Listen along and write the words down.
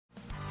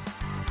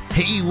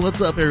Hey,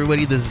 what's up,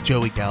 everybody? This is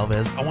Joey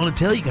Galvez. I want to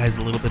tell you guys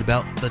a little bit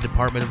about the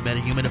Department of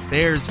Meta-Human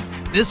Affairs.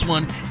 This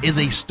one is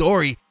a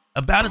story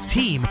about a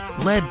team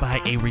led by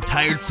a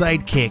retired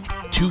sidekick,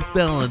 2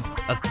 felons,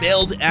 a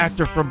failed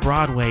actor from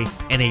Broadway,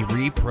 and a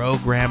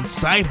reprogrammed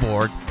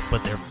cyborg.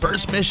 But their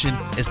first mission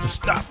is to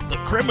stop the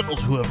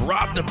criminals who have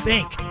robbed a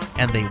bank,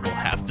 and they will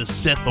have to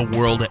set the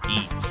world at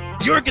ease.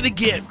 You're going to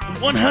get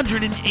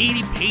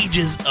 180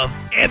 pages of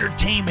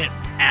entertainment,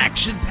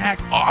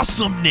 action-packed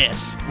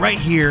awesomeness right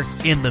here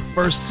in the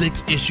first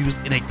 6 issues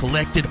in a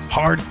collected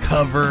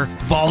hardcover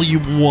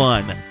volume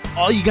 1.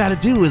 All you got to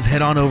do is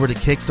head on over to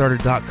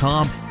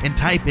Kickstarter.com and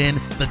type in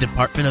the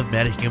Department of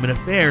Meta-Human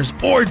Affairs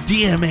or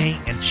DMA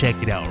and check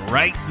it out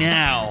right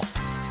now.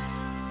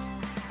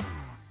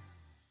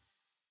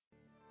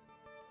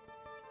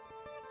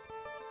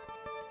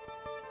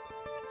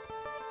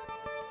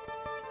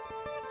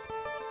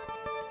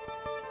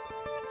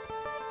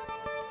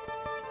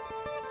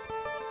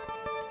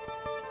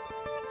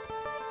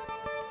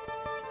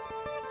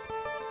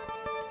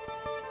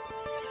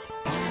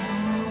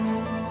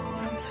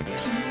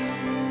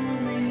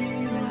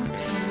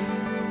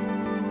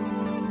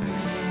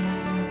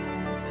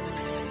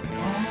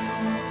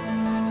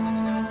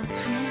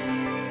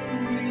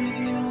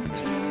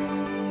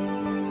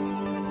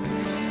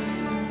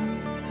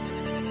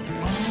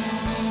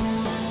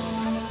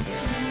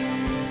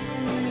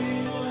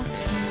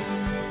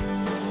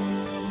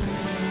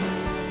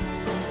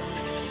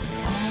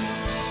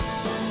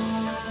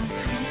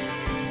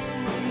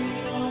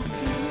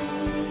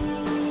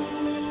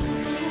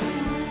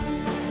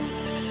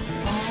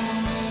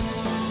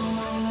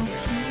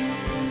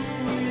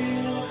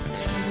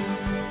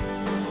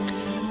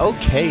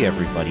 Okay,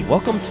 everybody,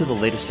 welcome to the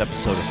latest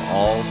episode of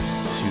All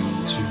Too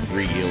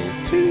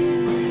Real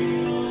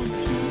 2.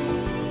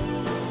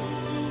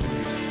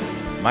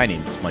 My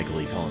name is Michael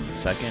E. Cullen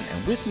II,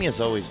 and with me, as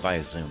always,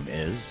 via Zoom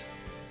is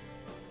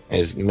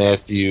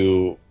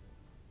Matthew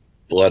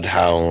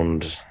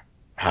Bloodhound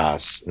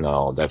Haas.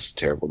 No, that's a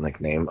terrible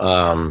nickname.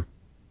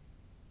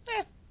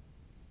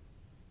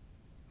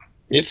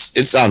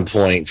 It's on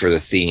point for the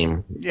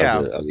theme. Yeah.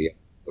 Of the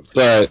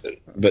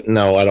but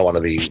no, I don't want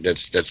to be.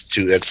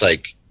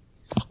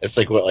 It's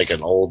like what, like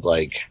an old,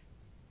 like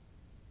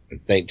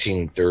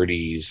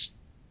 1930s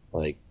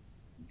like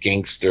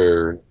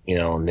gangster,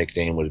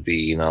 nickname would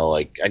be.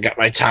 Like, I got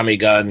my Tommy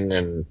gun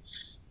and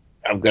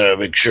I'm gonna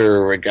make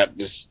sure I got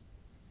this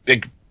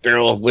big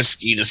barrel of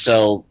whiskey to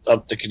sell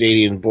up the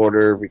Canadian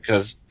border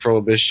because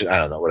prohibition. I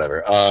don't know,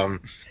 whatever.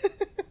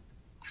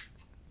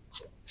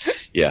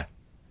 Yeah,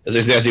 that's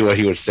exactly what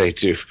he would say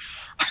too.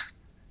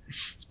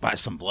 Let's buy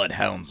some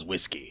Bloodhounds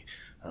whiskey.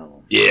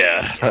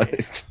 Yeah.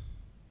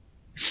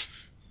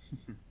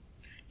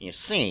 You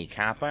see,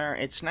 copper,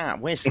 it's not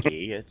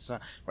whiskey. It's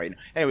wait.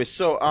 Anyway,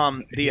 so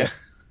the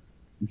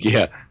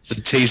yeah, it's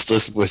a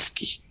tasteless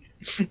whiskey.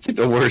 It's like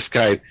the worst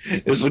kind.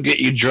 This will get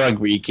you drunk,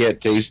 but you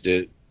can't taste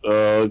it.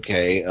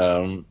 Okay.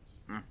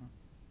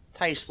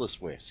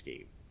 Tasteless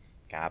whiskey,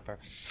 copper.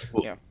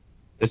 Well, Yeah,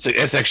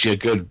 it's actually a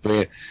good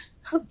brand.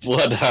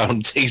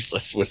 Bloodhound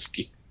tasteless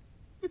whiskey.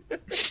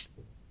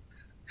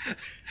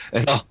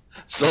 And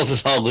sells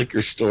at all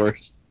liquor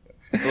stores.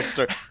 They'll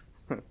start.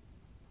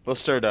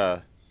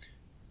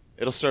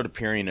 It'll start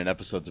appearing in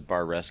episodes of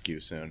Bar Rescue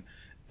soon,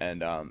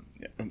 and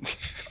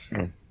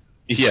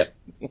Yeah.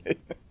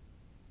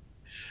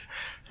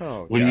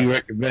 Oh, What do God. you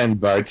recommend,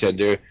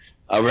 bartender?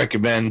 I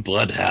recommend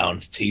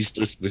Bloodhound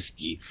tasteless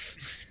whiskey.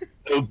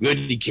 So good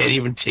you can't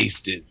even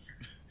taste it.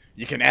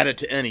 You can add it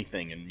to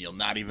anything, and you'll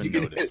not even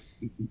notice.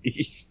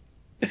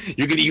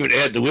 You can even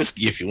add the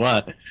whiskey if you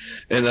want.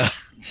 And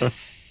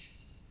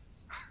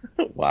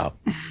wow.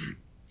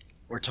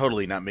 We're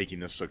totally not making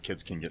this so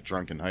kids can get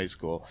drunk in high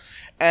school,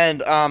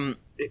 and Yeah,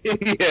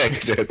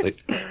 exactly.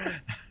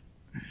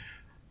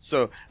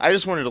 So I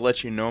just wanted to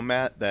let you know,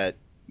 Matt, that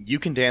you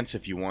can dance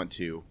if you want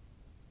to.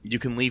 You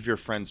can leave your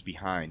friends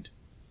behind,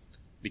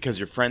 because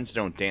your friends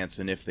don't dance,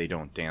 and if they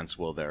don't dance,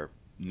 well, they're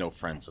no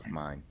friends of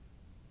mine.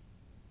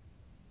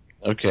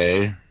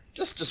 Okay.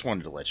 Just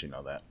wanted to let you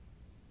know that.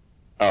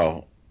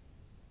 Oh.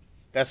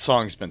 That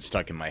song's been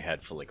stuck in my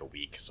head for like a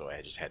week, so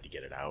I just had to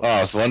get it out. Oh,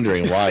 I was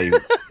wondering why you.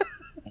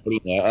 Who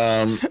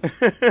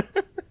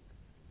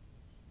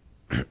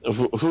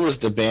was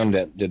the band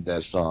that did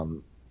that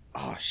song?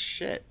 Oh,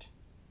 shit.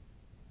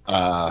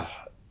 Yeah,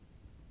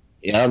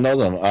 I don't know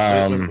them.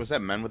 Was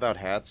that Men Without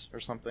Hats or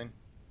something?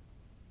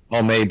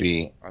 Oh,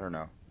 maybe. I don't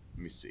know.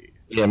 Let me see.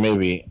 Yeah,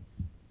 maybe.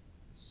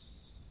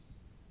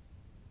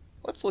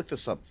 Let's look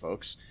this up,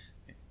 folks.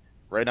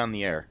 Right on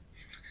the air.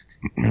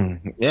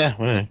 Yeah.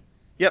 Well.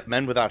 Yep,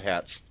 Men Without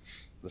Hats.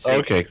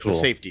 Okay, cool. The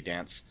safety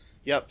dance.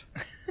 Yep.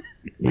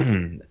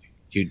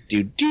 Oh,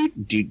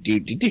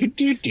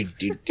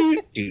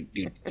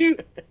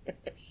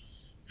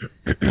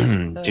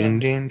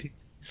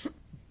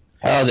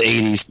 the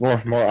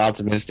 80s, more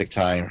optimistic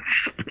time.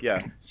 Yeah.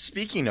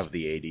 Speaking of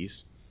the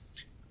 80s,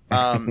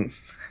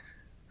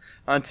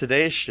 on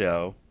today's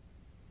show,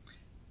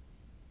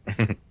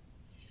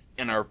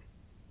 in our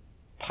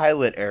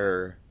pilot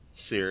error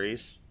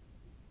series,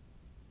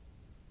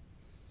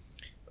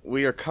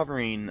 we are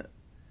covering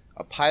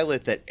a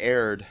pilot that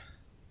aired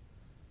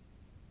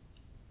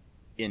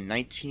in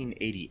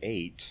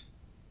 1988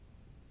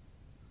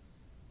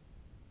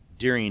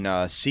 during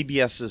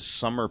CBS's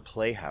Summer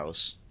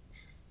Playhouse,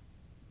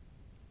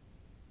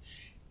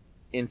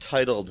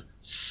 entitled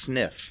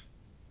Sniff.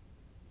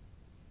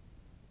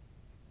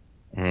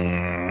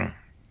 It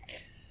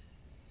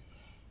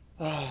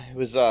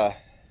was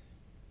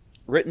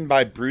written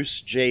by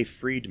Bruce J.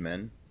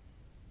 Friedman,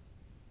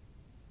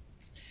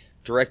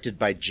 directed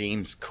by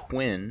James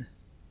Quinn.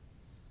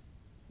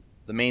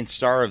 The main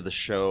star of the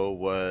show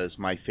was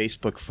my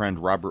Facebook friend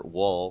Robert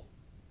Wuhl.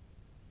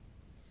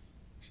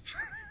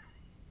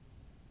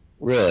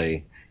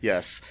 Really?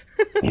 Yes.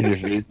 He's your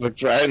Facebook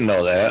friend? I didn't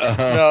know that.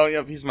 No,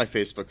 yeah, he's my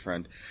Facebook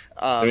friend.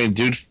 I mean,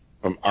 dude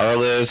from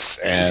Arliss,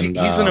 and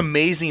he's an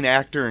amazing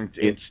actor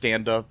in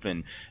stand-up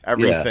and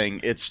everything.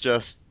 Yeah. It's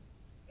just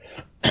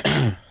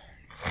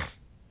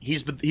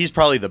he's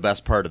probably the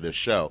best part of this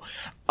show.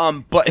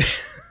 But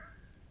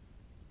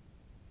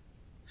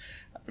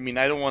I mean,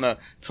 I don't want to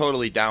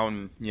totally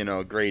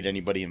grade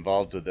anybody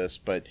involved with this,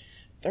 but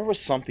there was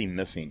something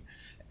missing.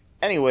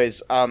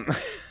 Anyways,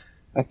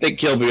 I think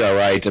he'll be all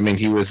right. I mean,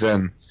 he was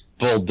in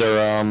Bull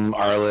Durham,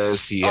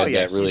 Arliss. He had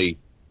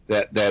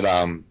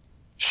that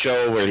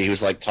show where he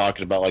was like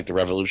talking about like the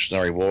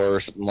Revolutionary War or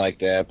something like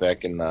that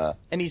back in.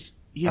 And he's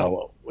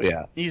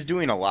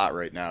doing a lot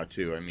right now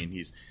too. I mean,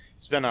 he's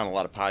been on a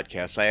lot of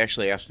podcasts. I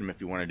actually asked him if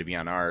he wanted to be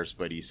on ours,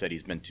 but he said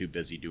he's been too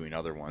busy doing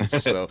other ones.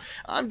 So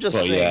I'm just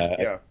saying,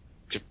 yeah.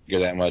 Just figure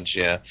that much,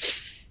 yeah.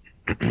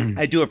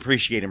 I do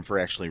appreciate him for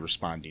actually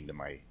responding to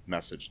my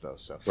message, though.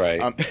 So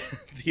right.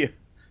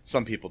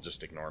 Some people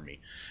just ignore me.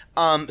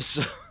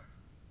 So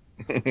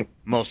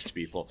most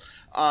people,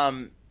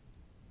 and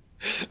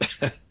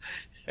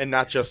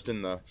not just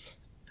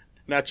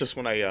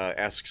when I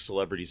ask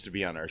celebrities to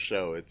be on our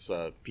show. It's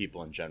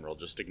people in general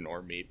just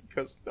ignore me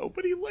because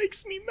nobody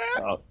likes me,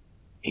 Matt.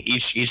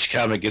 Each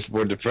comic gets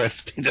more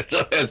depressing.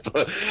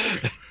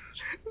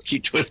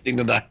 Keep twisting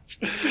the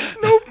knife.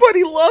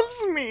 Nobody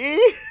loves me.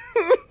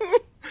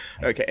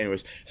 Okay.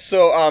 Anyways,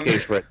 so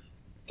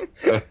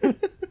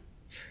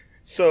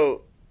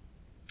so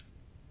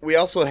we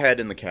also had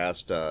in the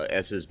cast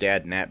as his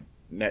dad, Nat.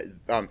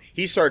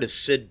 He starred as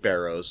Sid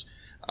Barrows.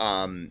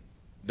 Then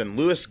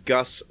Louis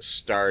Gus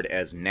starred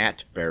as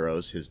Nat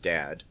Barrows, his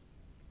dad.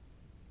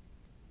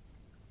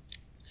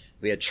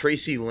 We had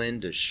Tracy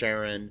Lind as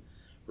Sharon,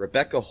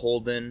 Rebecca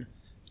Holden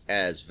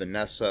as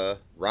Vanessa,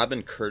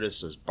 Robin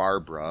Curtis as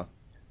Barbara,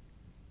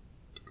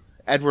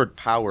 Edward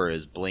Power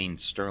as Blaine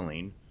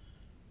Sterling,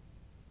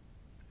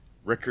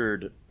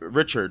 Richard,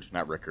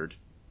 not Rickard.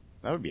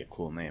 That would be a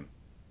cool name.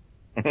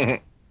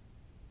 If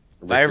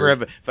I ever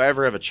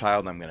have a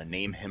child, I'm going to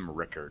name him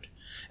Rickard.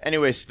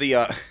 Anyways,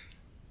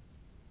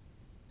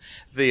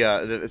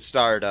 it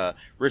starred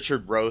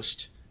Richard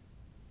Rote.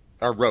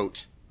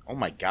 Oh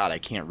my God, I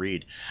can't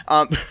read.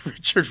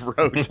 Richard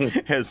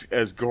Rote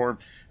as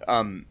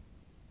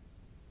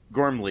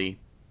Gormley,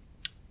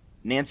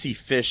 Nancy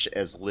Fish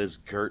as Liz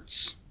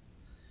Gertz,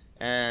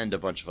 and a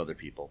bunch of other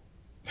people.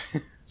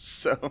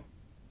 So,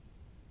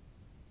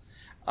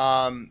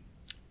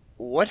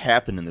 what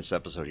happened in this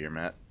episode here,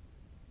 Matt?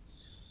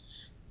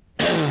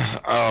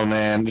 Oh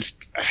man, it's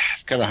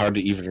kind of hard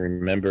to even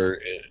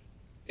remember.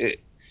 It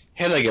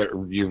had like a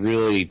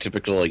really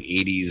typical like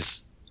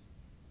 80s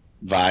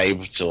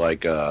vibe to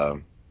like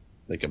a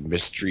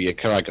mystery,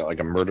 kind of like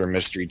a murder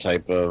mystery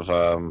type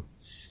of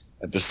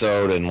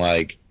episode, and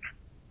like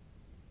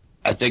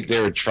I think they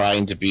were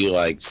trying to be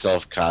like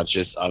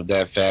self-conscious of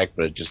that fact,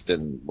 but it just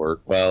didn't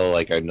work well.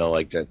 Like I know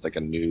like that's like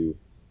a new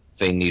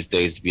thing these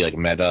days to be like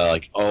meta,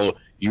 like, oh,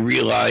 you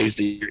realize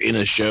that you're in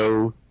a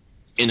show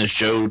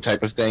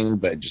type of thing,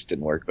 but it just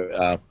didn't work. But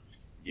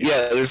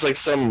yeah, there's like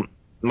some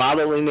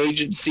modeling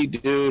agency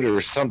dude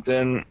or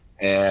something,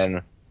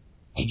 and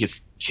he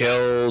gets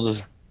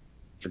killed.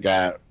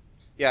 Forgot.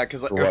 Yeah,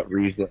 because for what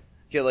reason?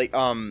 Yeah, like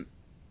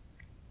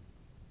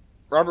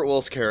Robert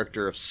Wuhl's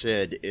character of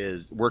Sid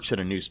works at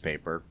a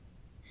newspaper.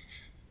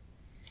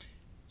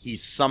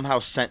 He's somehow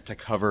sent to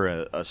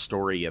cover a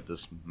story at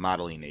this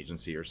modeling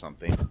agency or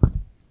something,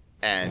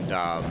 and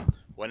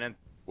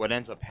what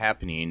ends up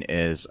happening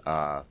is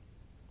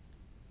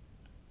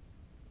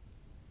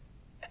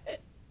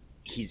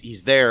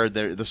he's there.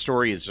 The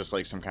story is just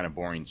like some kind of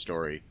boring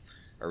story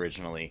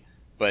originally,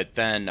 but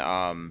then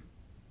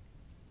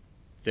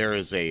there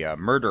is a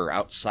murder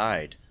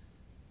outside,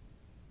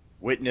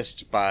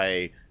 witnessed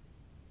by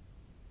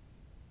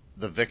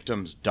the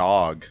victim's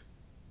dog,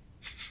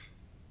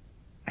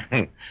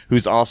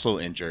 who's also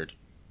injured.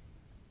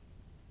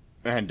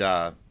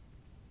 And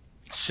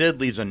Sid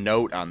leaves a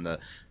note on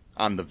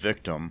the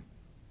victim,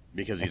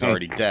 because he's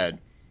already dead,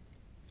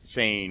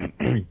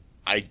 saying,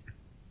 "I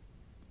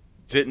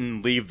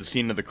didn't leave the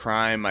scene of the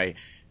crime. I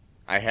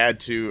had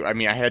to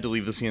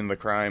leave the scene of the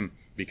crime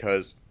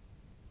because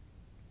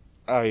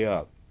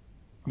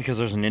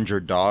there's an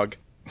injured dog."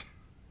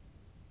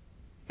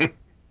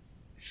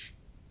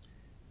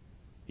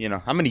 You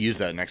know, I'm going to use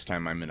that next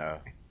time I'm in a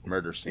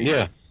murder scene.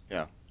 Yeah.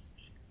 Yeah.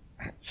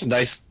 it's a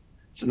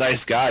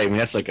nice guy. I mean,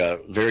 that's like a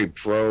very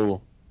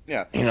pro,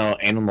 Yeah.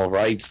 Animal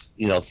rights,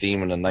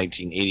 theme in a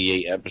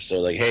 1988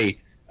 episode. Like, hey,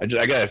 I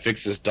gotta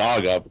fix this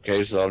dog up.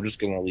 Okay, so I'm just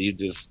gonna leave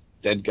this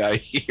dead guy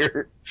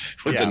here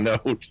with a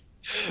note.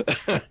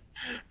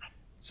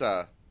 It's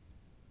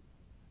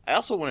I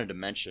also wanted to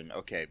mention,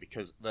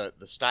 because the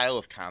style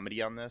of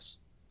comedy on this,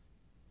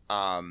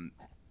 the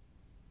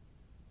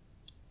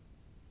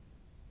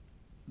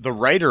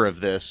writer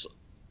of this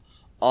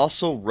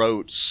also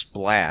wrote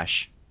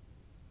Splash,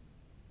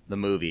 the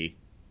movie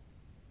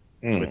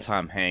with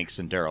Tom Hanks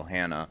and Daryl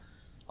Hannah.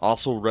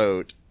 Also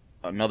wrote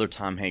another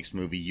Tom Hanks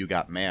movie, You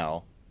Got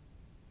Mail.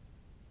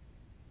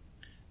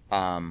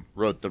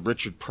 Wrote the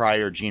Richard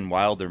Pryor, Gene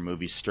Wilder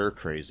movie, Stir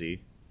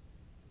Crazy.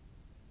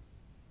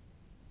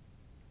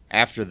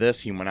 After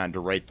this, he went on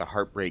to write The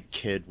Heartbreak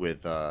Kid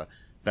with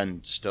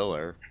Ben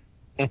Stiller.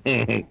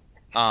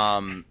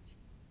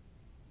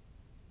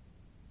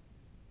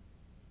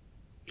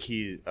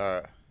 He's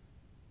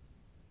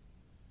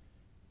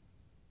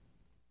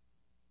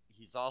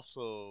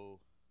also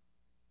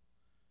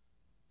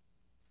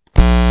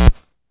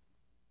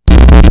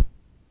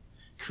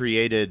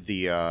created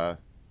a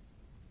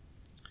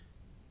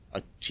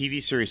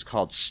TV series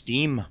called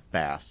Steam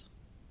Bath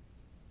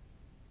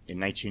in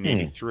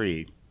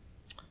 1983.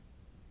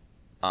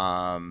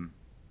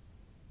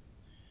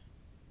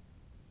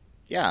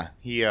 Yeah,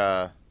 he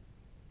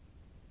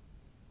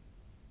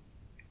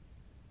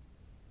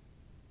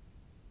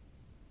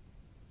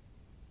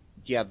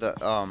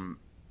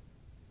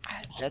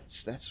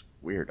that's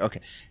weird.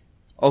 Okay.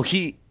 Oh,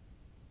 he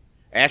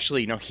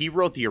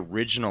wrote the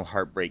original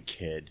Heartbreak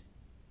Kid.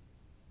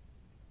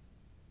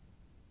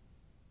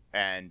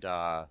 And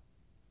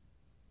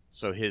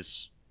so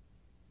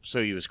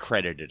he was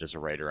credited as a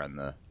writer on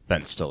the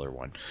Ben Stiller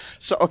one.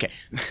 So okay,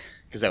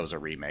 because that was a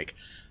remake.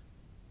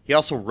 He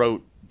also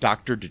wrote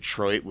Dr.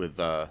 Detroit with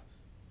Dan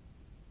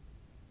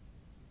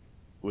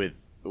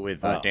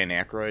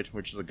Aykroyd,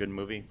 which is a good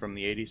movie from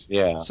the 80s.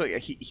 Yeah. So yeah,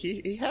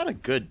 he had a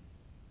good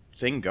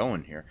thing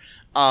going here.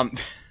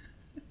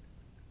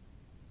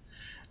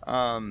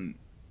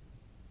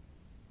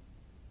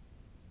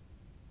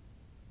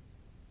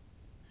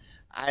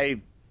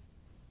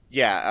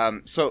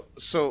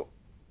 So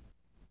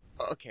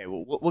okay,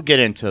 we'll get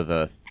into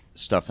the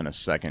stuff in a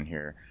second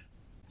here.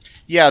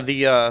 Yeah,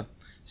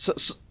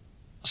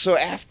 so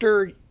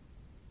after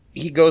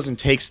he goes and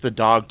takes the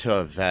dog to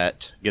a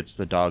vet, gets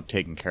the dog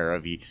taken care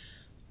of, he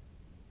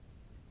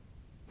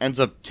ends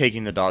up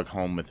taking the dog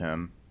home with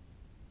him.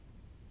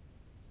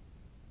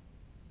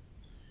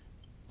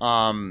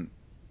 The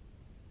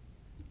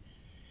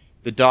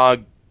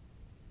dog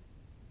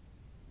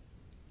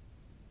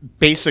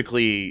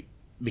basically,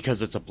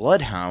 because it's a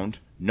bloodhound,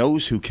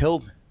 knows who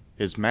killed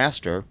his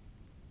master.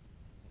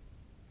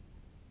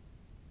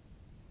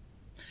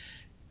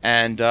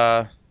 And,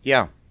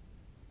 yeah.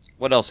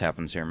 What else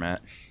happens here,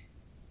 Matt?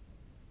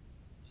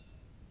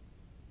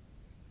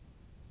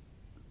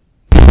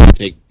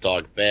 Take the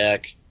dog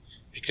back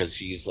because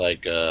he's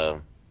like,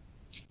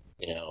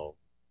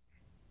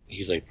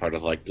 he's like part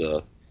of like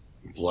the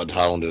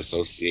Bloodhound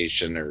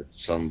Association or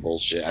some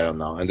bullshit. I don't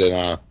know. And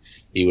then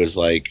he was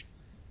like,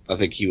 I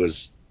think he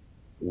was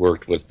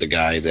worked with the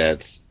guy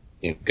that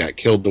got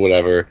killed or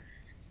whatever.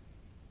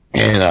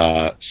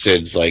 And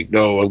Sid's like,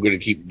 no, I'm going to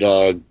keep the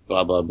dog,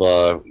 blah, blah,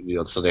 blah.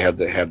 So they had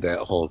that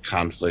whole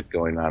conflict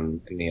going on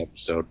in the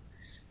episode.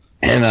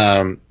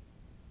 And,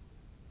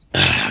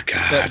 oh,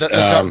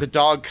 God. The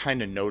dog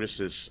kind of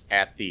notices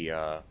at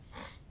the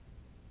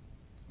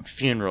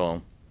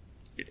funeral,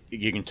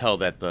 you can tell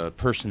that the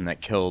person that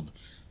killed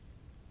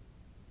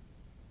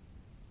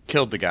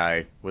the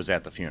guy was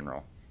at the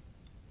funeral.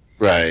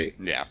 Right.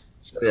 Yeah.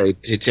 So yeah,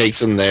 he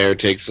takes him there,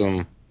 takes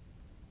him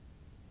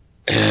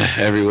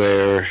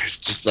everywhere. It's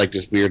just like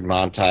this weird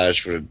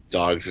montage where the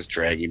dog's just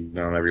dragging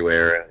him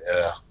everywhere.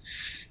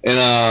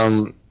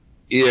 And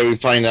we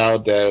find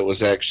out that it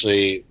was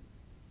actually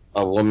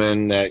a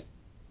woman that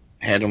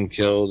had him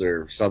killed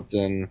or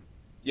something.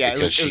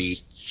 Yeah,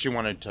 she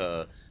wanted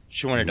to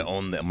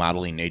own the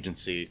modeling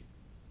agency.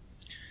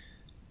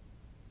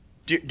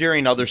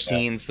 During other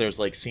scenes, there's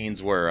like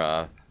scenes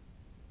where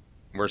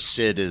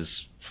Sid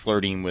is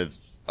flirting with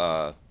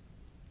one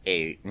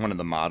of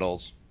the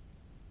models.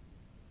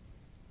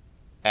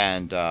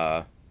 And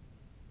at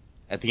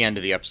the end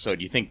of the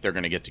episode, you think they're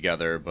going to get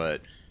together,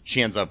 but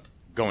she ends up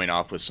going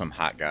off with some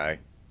hot guy.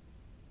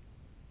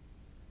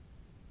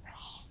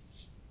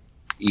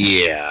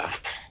 Yeah.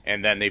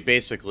 And then he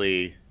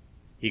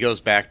goes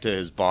back to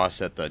his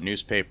boss at the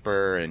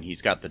newspaper, and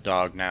he's got the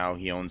dog now.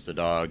 He owns the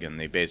dog, and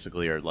they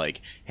basically are like,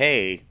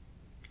 hey,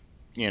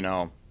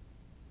 you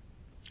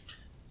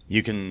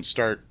can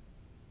start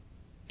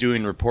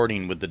doing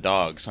reporting with the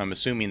dog. So I'm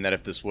assuming that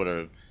if this would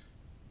have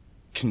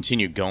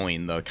continued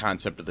going, the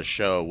concept of the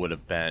show would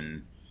have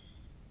been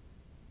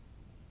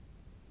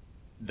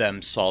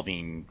them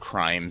solving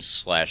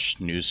crimes /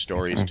 news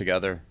stories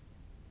together.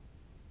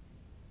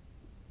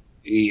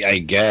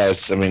 I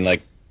guess. I mean,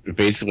 like,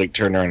 basically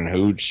Turner and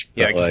Hooch.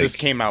 Yeah, but, because this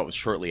came out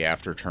shortly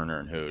after Turner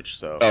and Hooch.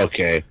 So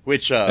okay,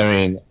 which I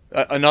mean,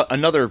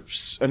 another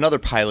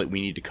pilot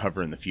we need to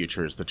cover in the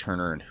future is the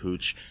Turner and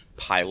Hooch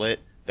pilot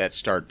that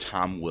starred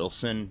Tom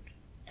Wilson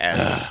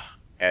as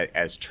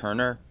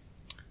Turner.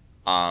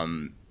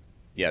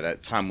 Yeah,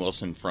 that Tom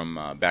Wilson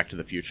from Back to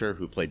the Future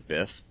who played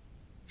Biff.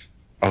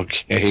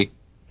 okay.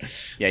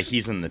 Yeah,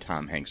 he's in the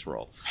Tom Hanks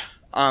role.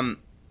 Oh,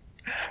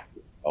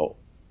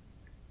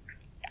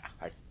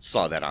 I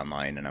saw that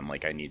online, and I'm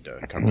like, I need to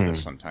cover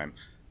this sometime.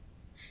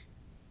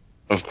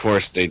 of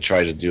course they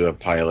tried to do a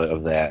pilot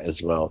of that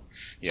as well.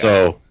 Yeah.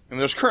 So, I mean,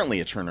 there's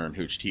currently a Turner and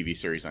Hooch TV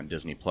series on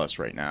Disney Plus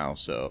right now.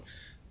 So,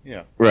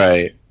 yeah.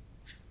 right.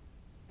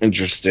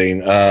 Interesting.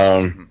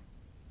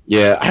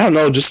 Yeah, I don't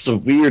know, just the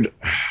weird,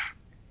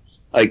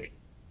 like,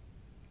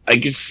 I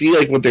could see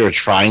like what they were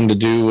trying to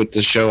do with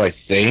the show, I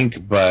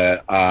think,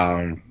 but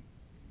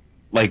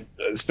like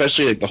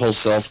especially like the whole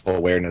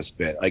self-awareness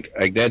bit, like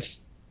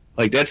that's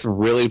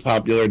really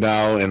popular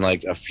now, and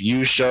like a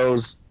few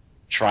shows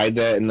tried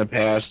that in the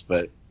past,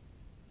 but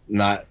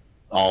not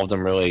all of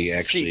them really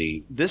actually.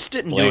 See, this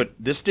didn't do it.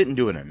 This didn't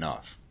do it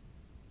enough.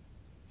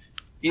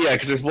 Yeah,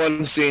 because there's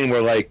one scene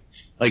where like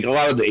a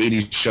lot of the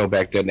 '80s show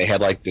back then, they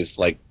had like this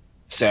like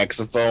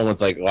saxophone with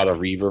like a lot of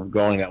reverb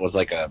going. That was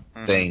like a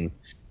thing.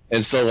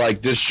 And so,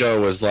 like, this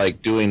show was,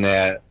 like, doing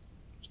that.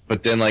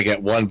 But then, like,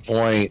 at one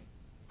point,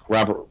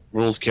 Robert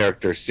Rule's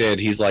character, Sid,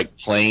 he's, like,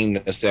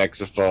 playing the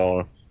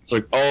saxophone. It's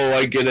like, oh,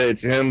 I get it.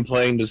 It's him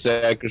playing the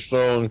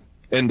saxophone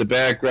in the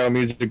background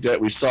music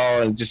that we saw.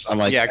 And just, I'm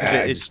like, yeah,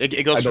 because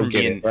it goes from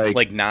being,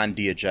 like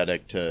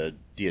non-diegetic to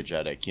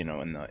diegetic, you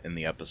know, in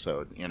the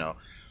episode, you know.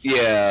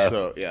 Yeah.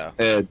 So, yeah.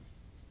 And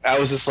I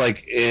was just like,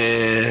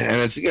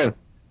 and it's, again,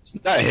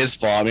 it's not his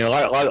fault. I mean, a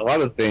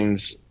lot of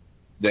things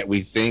that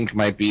we think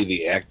might be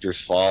the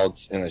actor's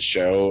fault in a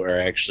show are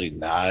actually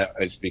not.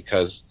 It's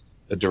because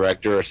the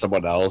director or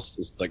someone else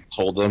is like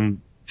told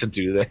them to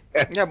do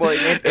that. Yeah, well,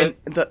 and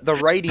the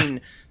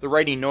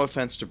writing. No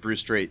offense to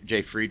Bruce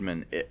J.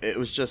 Friedman, it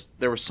was just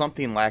there was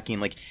something lacking.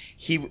 Like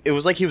it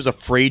was like he was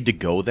afraid to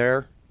go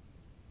there.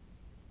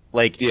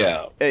 Like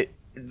yeah,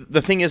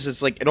 the thing is,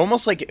 it's like it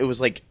almost like it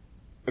was like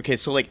okay,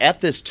 so like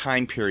at this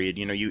time period,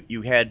 you know,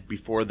 you had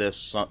before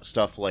this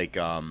stuff like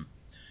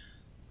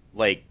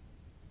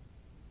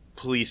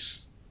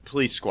Police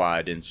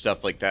Squad and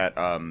stuff like that,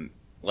 and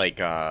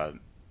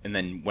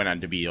then went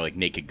on to be like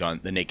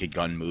the Naked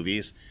Gun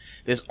movies.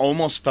 This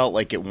almost felt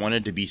like it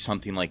wanted to be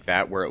something like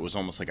that, where it was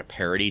almost like a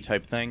parody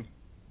type thing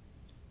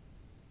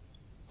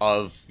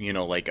of, you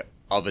know, like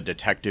of a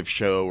detective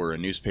show or a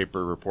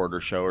newspaper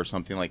reporter show or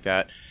something like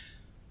that.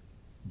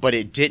 But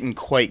it didn't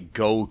quite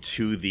go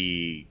to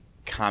the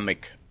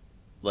comic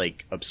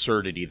like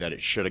absurdity that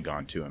it should have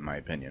gone to, in my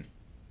opinion.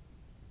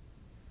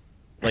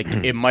 Like,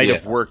 it might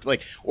have worked,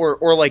 like, or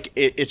like,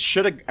 it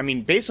should have, I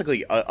mean,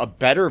 basically, a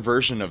better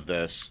version of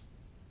this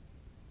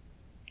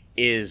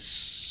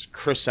is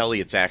Chris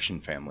Elliott's Action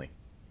Family.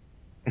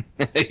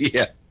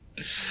 Yeah.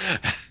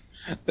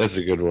 That's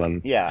a good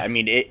one. Yeah, I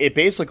mean, it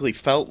basically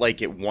felt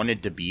like it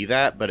wanted to be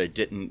that, but it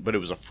didn't, but it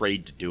was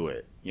afraid to do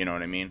it. You know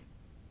what I mean?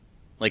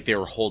 Like, they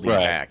were holding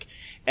back.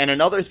 And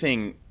another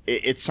thing,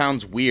 it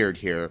sounds weird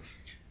here,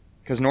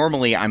 because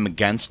normally I'm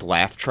against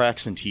laugh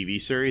tracks in TV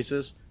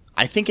series.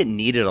 I think it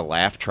needed a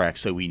laugh track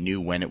so we knew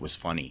when it was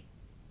funny.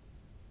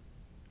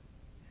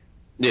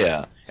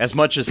 Yeah. As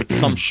much as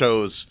some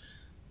shows,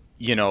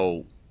 you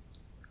know,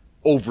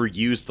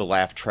 overuse the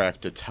laugh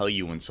track to tell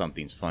you when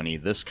something's funny,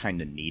 this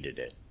kind of needed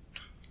it.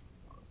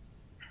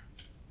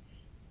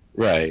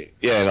 Right.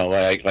 Yeah, no,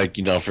 like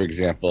you know, for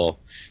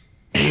example,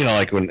 you know,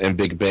 like when in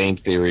Big Bang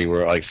Theory,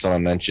 where like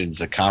someone mentions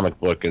a comic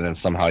book and then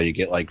somehow you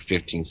get like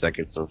 15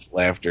 seconds of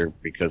laughter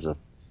because of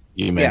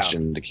you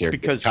mentioned the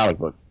character comic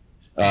book.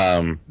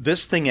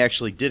 This thing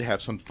actually did have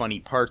some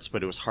funny parts,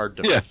 but it was hard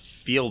to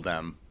feel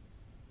them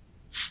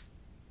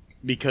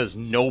because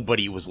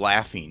nobody was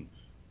laughing.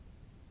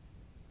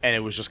 And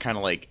it was just kind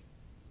of like,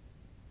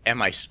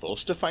 am I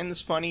supposed to find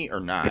this funny or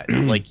not?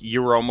 Like,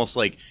 you were almost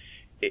like,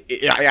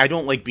 I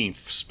don't like being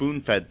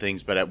spoon-fed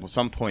things, but at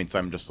some points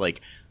I'm just like,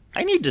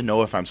 I need to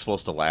know if I'm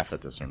supposed to laugh at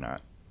this or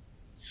not.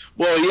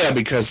 Well, yeah,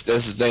 because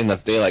that's the thing,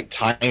 that they like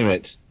time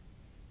it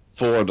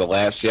for the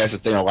laughs. See, that's the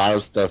thing, a lot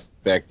of stuff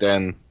back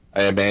then,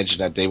 I imagine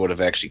that they would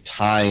have actually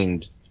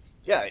timed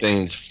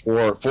things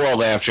for a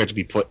laugh track to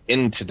be put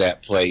into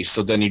that place.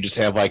 So then you just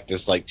have like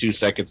this like 2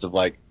 seconds of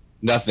like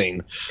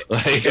nothing.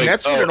 Like, and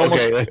that's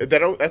what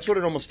that's what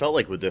it almost felt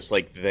like with this.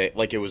 Like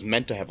it was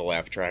meant to have a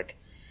laugh track,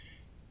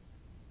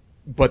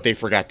 but they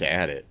forgot to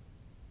add it.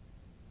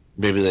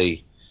 Maybe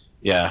they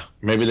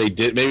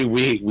did. Maybe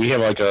we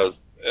have like a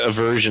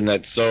version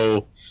that's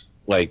so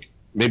like,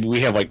 maybe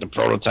we have like the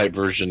prototype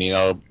version. You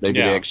know,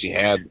 maybe they actually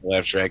had a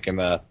laugh track and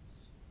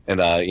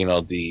you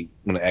know,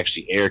 when it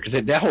actually aired, because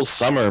that whole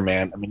summer,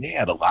 man, I mean, they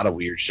had a lot of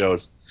weird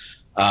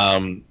shows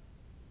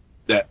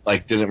that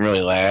like didn't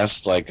really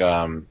last. Like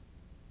the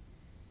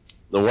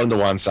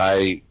ones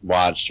I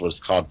watched was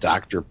called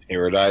Dr.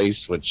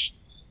 Paradise, which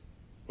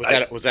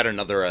Was that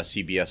another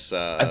CBS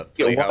it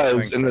Playhouse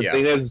was, thing? and the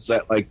thing is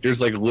that like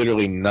there's like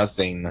literally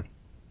nothing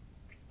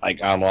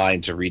like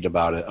online to read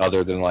about it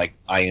other than like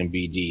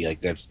IMDb.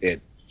 Like that's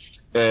it.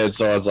 And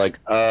so I was like,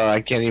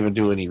 I can't even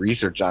do any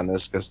research on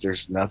this because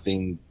there's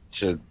nothing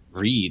to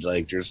read.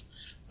 Like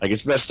there's like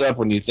it's messed up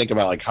when you think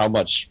about like how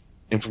much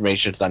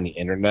information is on the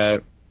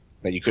internet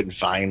that you couldn't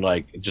find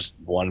like just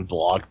one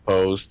blog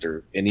post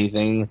or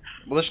anything.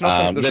 Well, there's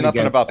nothing. There's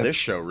nothing again, about this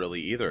show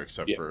really either,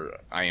 except for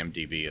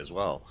IMDb as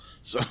well.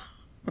 So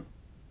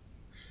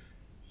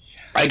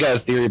I got a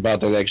theory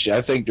about that. Actually,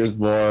 I think there's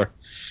more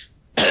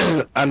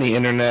on the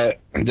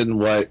internet than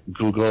what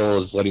Google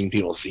is letting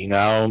people see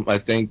now. I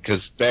think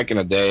because back in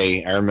the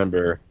day, I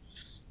remember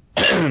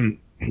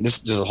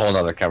this is a whole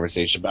other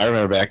conversation, but I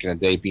remember back in the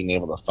day being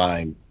able to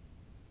find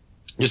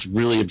just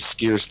really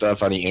obscure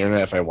stuff on the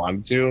internet if I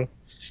wanted to.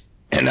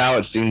 And now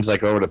it seems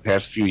like over the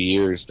past few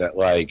years that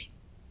like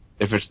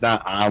if it's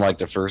not on like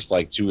the first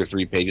like 2 or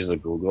 3 pages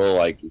of Google,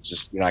 like it's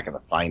just you're not going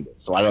to find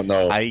it. So I don't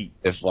know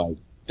if like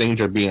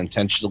things are being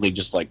intentionally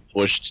just like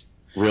pushed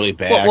really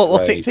back. Well,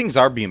 things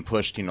are being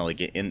pushed,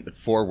 like in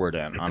forward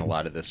on a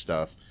lot of this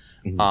stuff.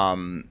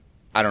 Mm-hmm.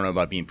 I don't know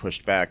about being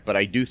pushed back, but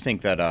I do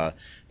think that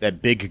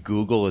that big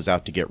Google is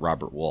out to get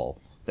Robert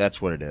Wool. That's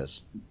what it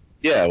is.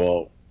 Yeah,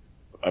 well,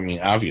 I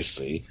mean,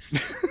 obviously.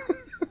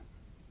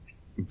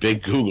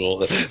 Big Google.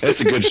 That's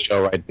a good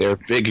show right there.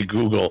 Big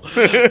Google.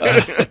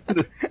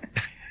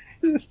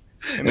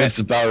 It's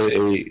about a...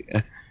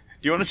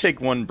 Do you want to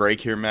take one break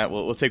here, Matt?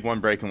 We'll take one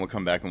break and we'll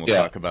come back and we'll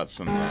talk about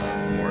some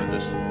more of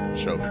this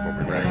show before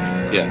we wrap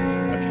things up.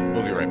 Yeah. Okay,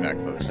 we'll be right back,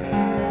 folks.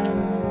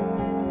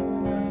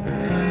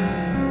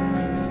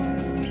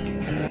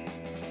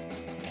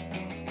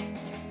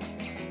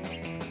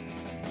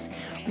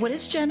 What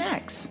is Gen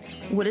X?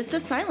 What is the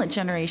silent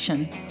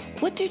generation?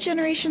 What do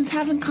generations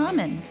have in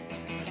common?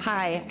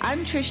 Hi,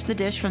 I'm Trish the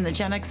Dish from the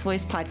Gen X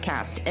Voice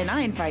podcast, and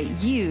I invite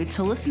you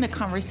to listen to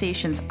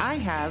conversations I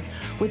have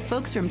with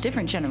folks from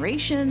different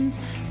generations,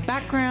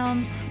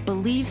 backgrounds,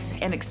 beliefs,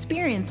 and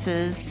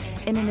experiences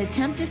in an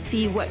attempt to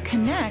see what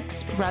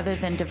connects rather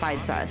than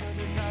divides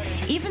us.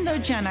 Even though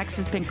Gen X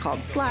has been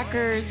called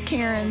slackers,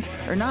 Karens,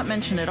 or not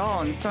mentioned at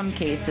all in some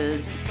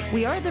cases,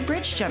 we are the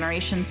bridge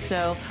generation,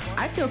 so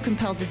I feel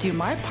compelled to do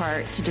my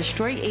part to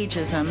destroy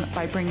ageism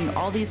by bringing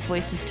all these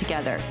voices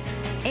together.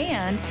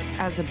 And,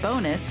 as a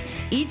bonus,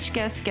 each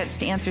guest gets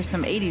to answer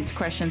some 80s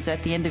questions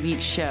at the end of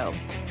each show.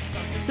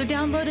 So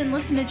download and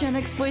listen to Gen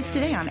X Voice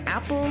today on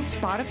Apple,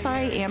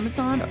 Spotify,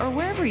 Amazon, or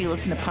wherever you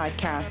listen to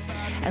podcasts.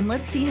 And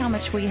let's see how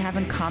much we have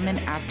in common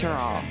after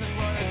all.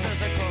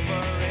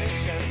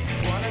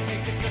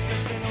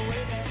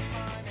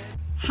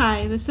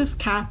 Hi, this is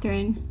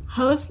Catherine,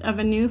 host of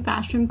a new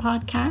fashion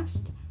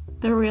podcast,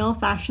 The Real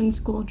Fashion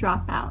School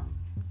Dropout.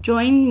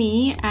 Join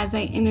me as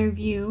I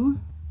interview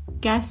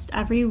guests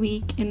every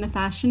week in the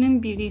fashion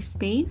and beauty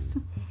space,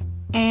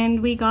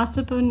 and we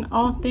gossip on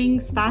all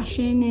things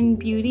fashion and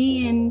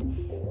beauty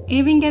and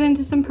even get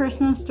into some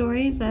personal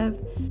stories of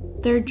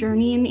their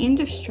journey in the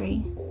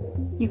industry.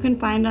 You can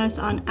find us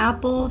on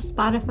Apple,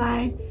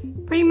 Spotify,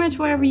 pretty much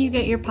wherever you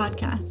get your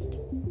podcast.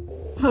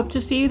 Hope to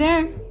see you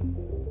there.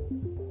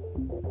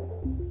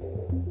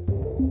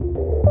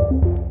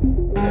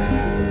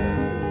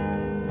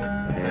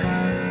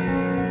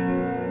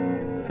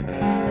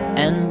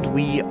 And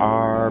we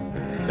are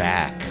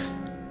back.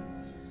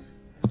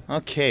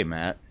 Okay,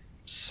 Matt.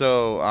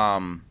 So,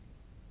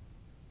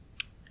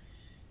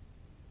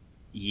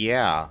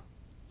 yeah.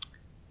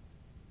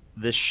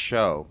 This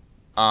show.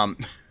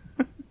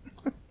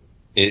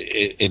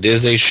 It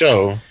is a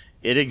show.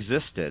 It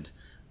existed.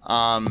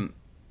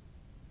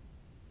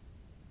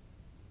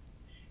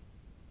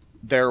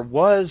 There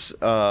was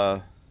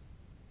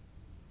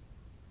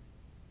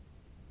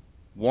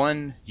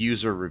one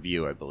user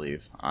review, I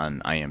believe,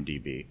 on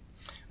IMDb.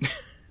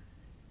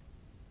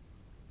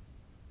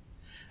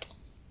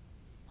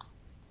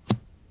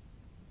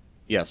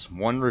 Yes,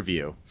 one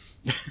review.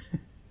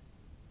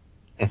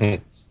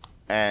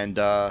 And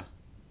I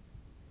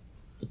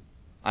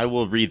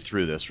will read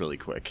through this really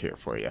quick here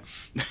for you.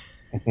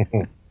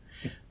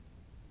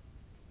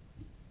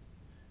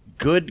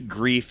 Good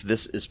grief,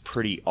 this is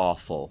pretty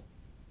awful.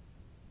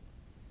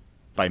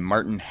 By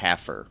Martin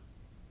Haffer.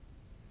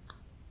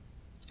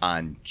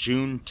 On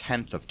June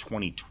 10th of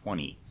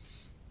 2020.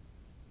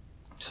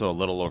 So a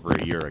little over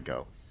a year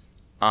ago.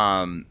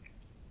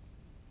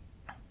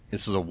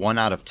 This is a 1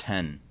 out of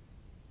 10.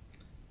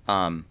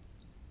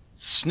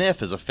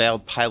 Sniff is a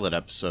failed pilot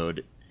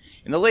episode.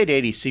 In the late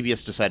 80s,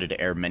 CBS decided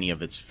to air many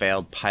of its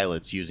failed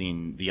pilots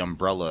using the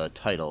umbrella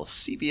title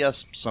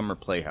CBS Summer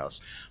Playhouse,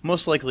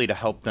 most likely to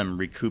help them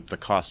recoup the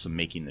costs of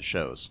making the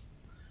shows.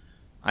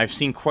 I've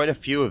seen quite a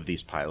few of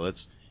these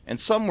pilots, and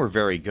some were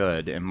very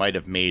good and might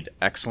have made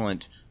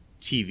excellent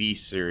TV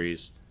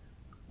series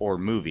or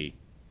movie.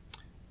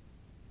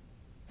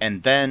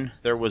 And then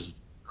there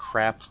was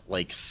crap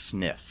like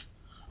Sniff,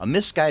 a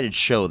misguided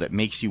show that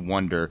makes you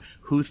wonder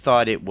who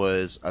thought it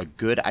was a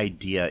good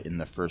idea in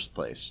the first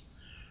place.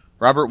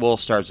 Robert Wool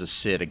stars as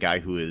Sid, a guy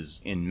who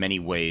is in many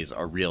ways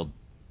a real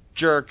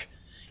jerk.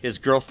 His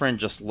girlfriend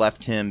just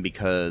left him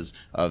because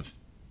of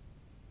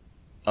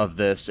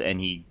this, and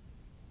he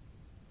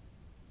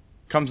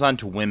comes on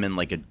to women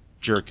like a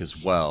jerk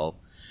as well.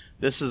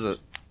 This is a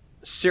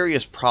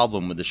serious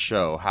problem with the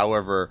show.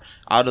 However,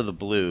 out of the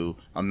blue,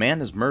 a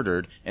man is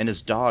murdered and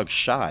his dog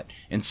shot,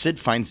 and Sid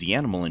finds the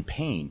animal in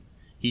pain.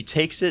 He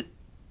takes it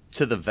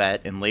to the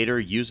vet and later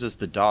uses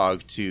the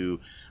dog to,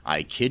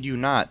 I kid you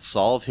not,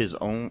 solve his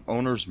own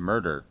owner's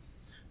murder.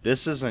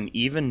 This is an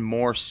even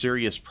more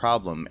serious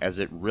problem as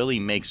it really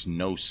makes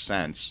no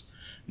sense.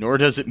 Nor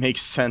does it make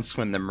sense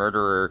when the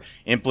murderer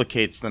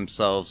implicates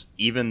themselves,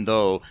 even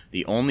though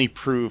the only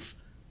proof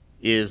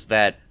is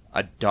that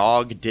a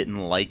dog didn't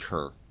like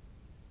her.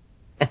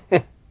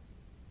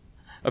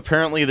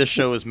 Apparently, the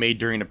show was made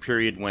during a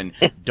period when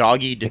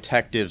doggy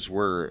detectives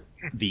were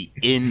the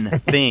in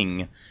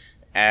thing.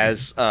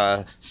 As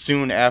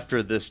soon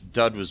after this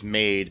dud was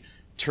made,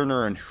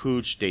 Turner and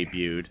Hooch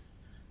debuted.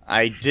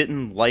 I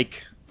didn't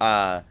like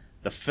the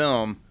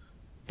film,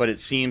 but it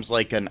seems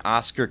like an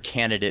Oscar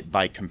candidate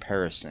by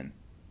comparison.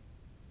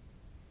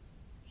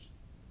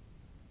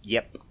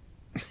 Yep.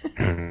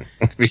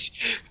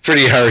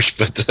 Pretty harsh,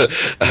 but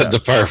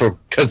the part where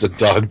because the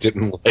dog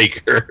didn't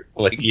like her,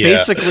 like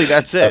basically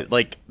that's it.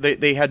 Like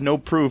they had no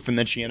proof, and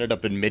then she ended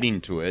up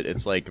admitting to it.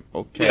 It's like,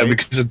 okay, yeah,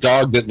 because the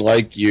dog didn't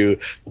like you.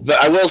 But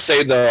I will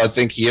say though, I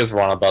think he is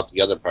wrong about the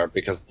other part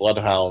because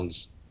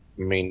bloodhounds,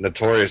 I mean,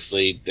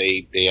 notoriously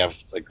they have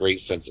a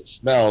great sense of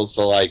smell.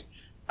 So like,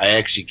 I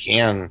actually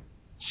can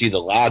see the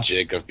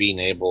logic of being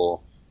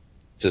able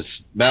to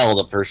smell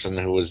the person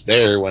who was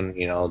there when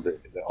the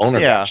owner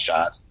got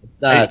shot.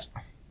 I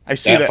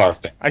see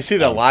that. I see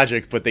that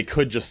logic, but they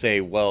could just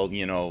say, well,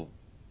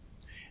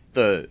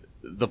 the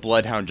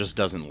bloodhound just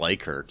doesn't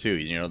like her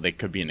too. They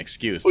could be an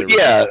excuse.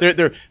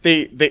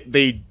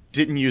 They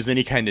didn't use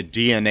any kind of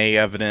DNA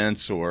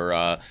evidence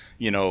or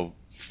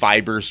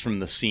fibers from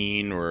the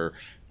scene or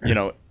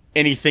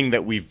anything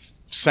that we've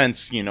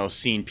since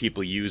seen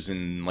people use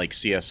in like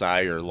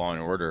CSI or Law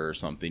and Order or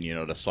something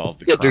to solve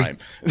the crime.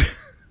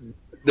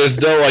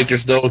 There's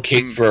no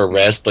case for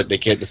arrest. Like they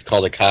can't just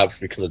call the cops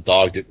because a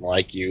dog didn't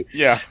like you.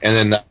 Yeah. And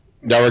then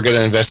now we're going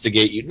to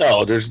investigate you.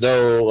 No, there's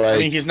no like. I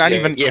mean, he's not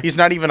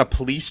even a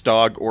police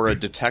dog or a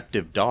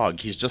detective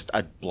dog. He's just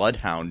a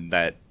bloodhound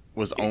that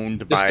was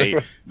owned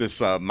by this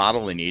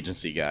modeling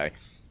agency guy.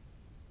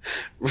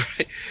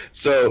 Right.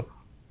 So,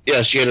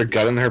 yeah, she had her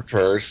gun in her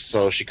purse,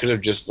 so she could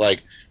have just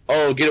like,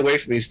 oh, get away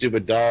from me,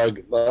 stupid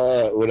dog,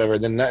 whatever.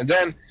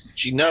 Then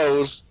she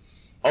knows.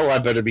 Oh, I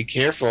better be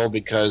careful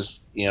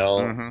because,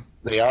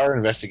 they are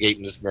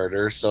investigating this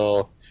murder,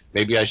 so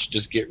maybe I should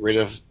just get rid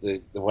of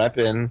the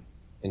weapon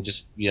and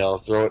just,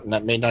 throw it,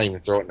 not even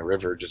throw it in the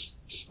river,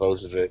 just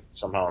dispose of it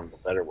somehow in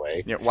a better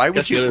way. Yeah, why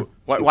would you,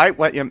 why,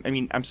 I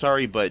mean, I'm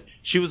sorry, but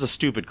she was a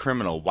stupid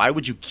criminal. Why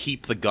would you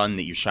keep the gun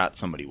that you shot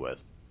somebody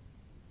with?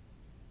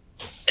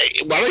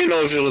 Well, I don't even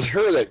know if it was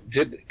her that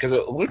did, because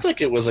it looked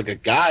like it was like a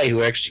guy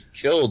who actually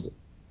killed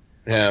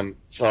him,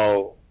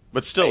 so...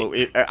 But still,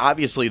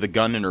 obviously the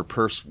gun in her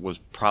purse was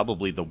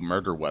probably the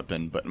murder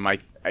weapon. But why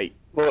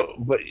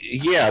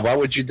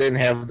would you then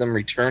have them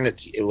return it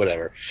to you?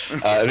 Whatever.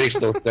 It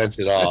makes no sense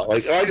at all.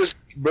 Like, I just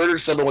murdered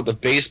someone with a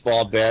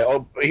baseball bat.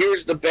 Oh,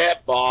 here's the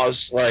bat,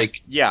 boss.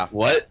 Like, yeah,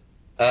 what?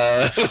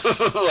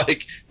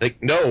 Like,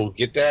 no,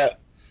 get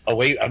that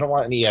away. I don't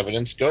want any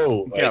evidence.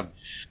 Go. Like, yeah,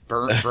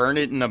 burn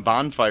it in a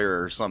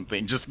bonfire or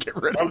something. Just get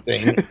rid of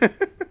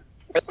it.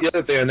 That's the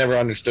other thing I never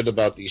understood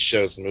about these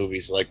shows and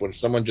movies. Like when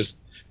someone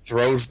just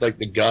throws like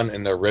the gun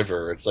in the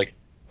river, it's like,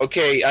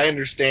 okay, I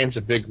understand it's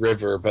a big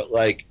river, but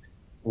like,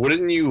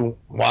 wouldn't you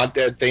want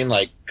that thing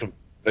like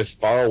as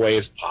far away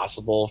as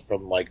possible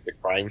from like the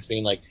crime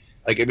scene? Like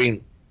I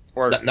mean,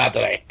 or not that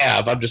I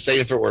have. I'm just saying,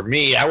 if it were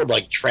me, I would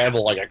like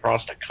travel like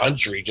across the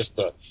country just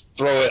to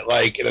throw it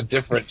like in a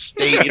different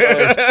state.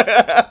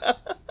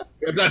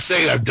 I'm not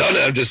saying I've done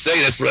it. I'm just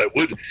saying that's what I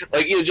would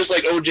like. Just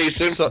like O.J.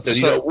 Simpson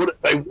said.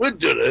 I would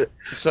do it.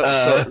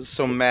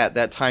 So Matt,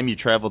 that time you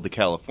traveled to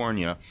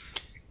California,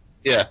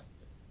 yeah,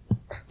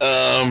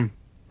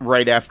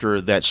 right after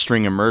that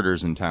string of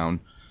murders in town.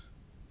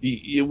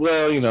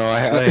 Well, I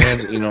had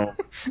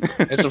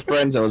it's a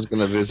friend I was going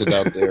to visit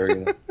out there.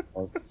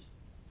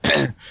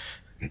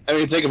 I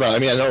mean, think about it. I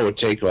mean, I know it would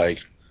take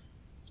like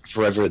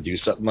forever to do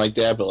something like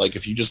that, but like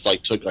if you just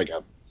like took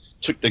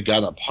the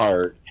gun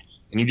apart.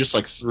 And you just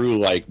like threw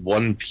like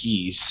one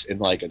piece in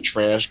like a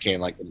trash can,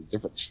 like in a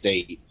different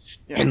state,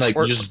 and like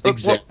you just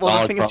zigzag.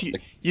 Well, the thing is,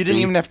 you didn't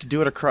even have to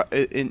do it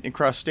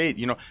across state.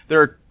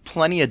 There are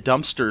plenty of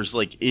dumpsters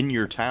like in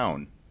your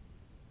town.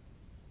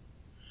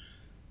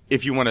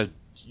 If you want to,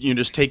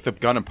 just take the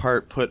gun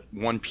apart, put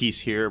one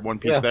piece here, one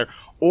piece there,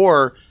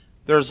 or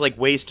there's like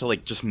ways to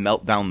like just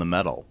melt down the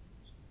metal.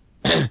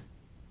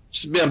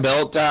 Just be a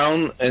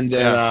meltdown, and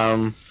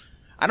then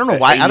I don't know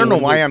why. I don't know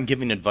why I'm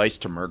giving advice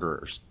to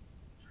murderers.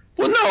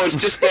 Well, no, it's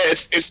just that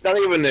it's not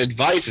even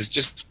advice. It's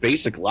just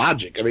basic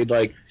logic. I mean,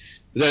 like,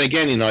 then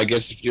again, I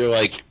guess if you're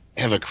like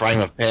have a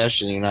crime of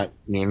passion,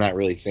 you're not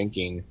really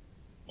thinking,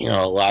 you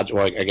know, a lot.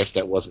 Well, I guess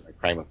that wasn't a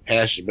crime of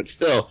passion, but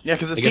still. Yeah,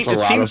 because it I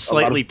guess seems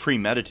slightly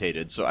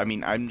premeditated. So I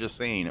mean, I'm just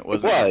saying it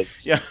wasn't. It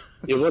was. Yeah,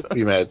 it was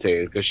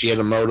premeditated because she had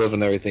a motive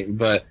and everything.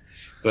 But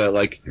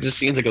like, it just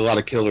seems like a lot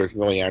of killers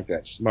really aren't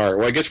that smart.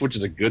 Well, I guess which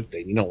is a good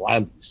thing. You don't want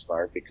them to be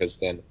smart because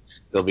then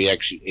they'll be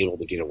actually able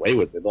to get away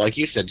with it. But like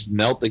you said, just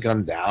melt the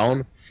gun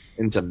down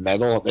into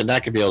metal. They're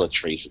not gonna be able to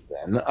trace it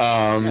then.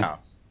 yeah.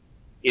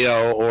 You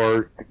know,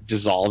 or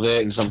dissolve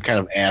it in some kind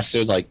of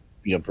acid, like,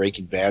 you know,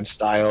 Breaking Bad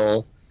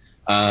style.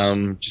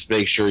 Just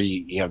make sure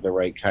you have the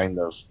right kind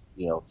of,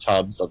 you know,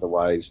 tubs.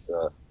 Otherwise,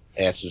 the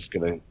acid's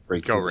going to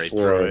break Go right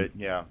through it.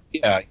 Yeah.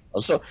 Yeah.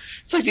 So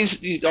it's like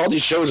all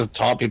these shows have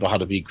taught people how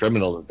to be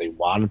criminals if they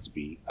wanted to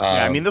be.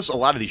 Yeah, I mean, a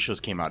lot of these shows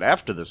came out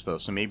after this, though,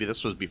 so maybe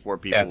this was before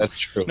people. Yeah, that's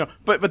true. No,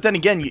 but then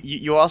again,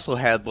 you also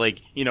had,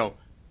 like, you know,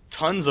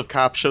 tons of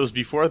cop shows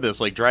before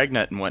this, like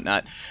Dragnet and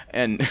whatnot,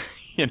 and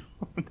you know,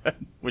 that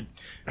would.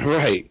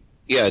 Right.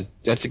 Yeah,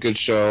 that's a good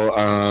show.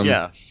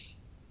 Yeah.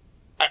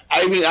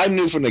 I mean, I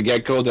knew from the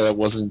get-go that it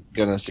wasn't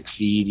going to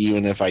succeed,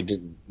 even if I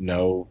didn't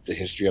know the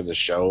history of the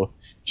show,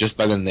 just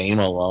by the name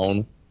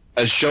alone.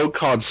 A show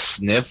called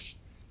Sniff,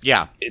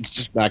 yeah, it's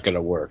just not going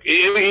to work.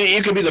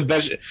 It could be the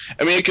best.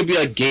 I mean, it could be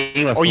like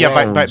Game of Thrones. Oh,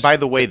 yeah, by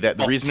the way, the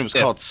reason it was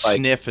Sniff, called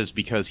Sniff is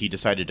because he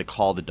decided to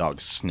call the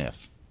dog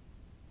Sniff.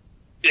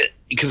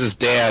 Because his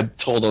dad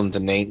told him to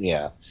name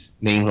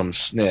him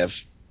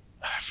Sniff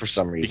for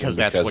some reason. Because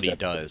that's what he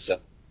does.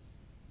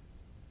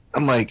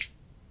 I'm like,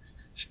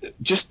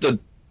 just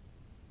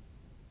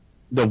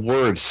the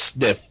word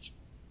sniff.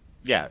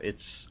 Yeah,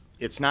 it's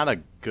not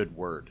a good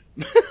word.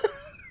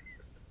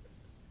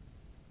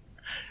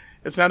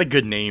 It's not a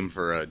good name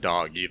for a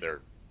dog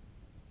either.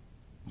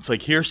 It's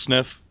like, here,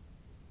 Sniff.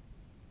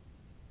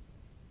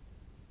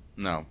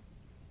 No.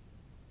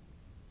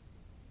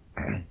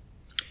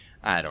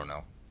 I don't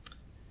know.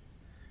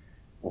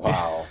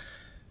 Wow.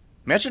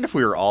 Imagine if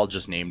we were all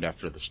just named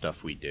after the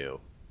stuff we do.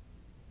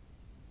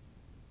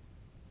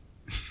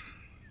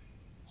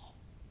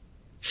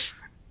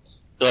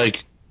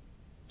 Like,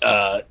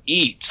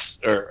 eats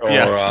or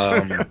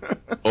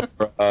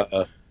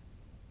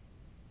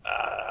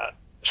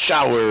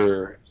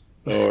shower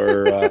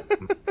or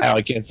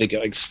I can't think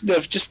of, like,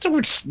 sniff. Just the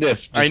word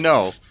sniff. I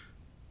know.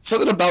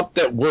 Something about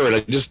that word, I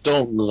just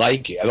don't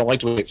like it. I don't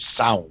like the way it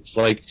sounds.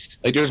 Like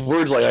there's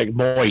words like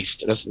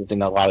moist. That's the thing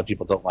that a lot of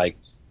people don't like.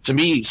 To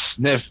me,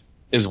 sniff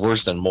is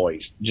worse than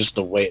moist. Just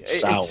the way it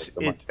sounds.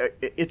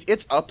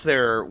 It's up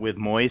there with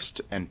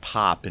moist and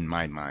pop in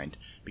my mind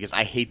because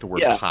I hate the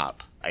word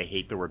pop. I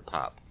hate the word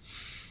pop.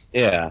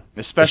 Yeah,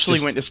 especially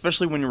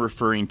when you're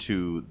referring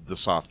to the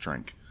soft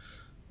drink.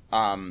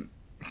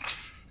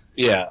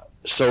 Yeah,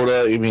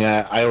 soda. I mean,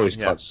 I always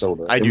call it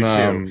soda. I do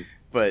too.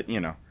 But you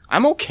know,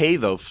 I'm okay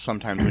though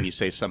sometimes when you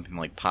say something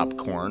like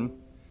popcorn,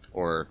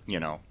 or you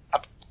know,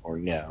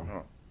 popcorn.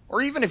 Yeah.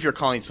 Or even if you're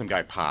calling some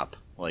guy Pop,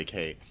 like,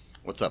 hey,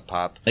 what's up,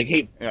 Pop? Like,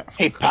 hey,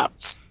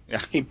 Pops.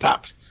 Yeah. Hey,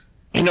 Pops.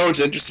 You know what's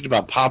interesting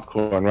about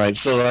popcorn, right?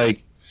 So,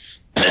 like,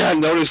 I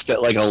noticed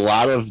that, like, a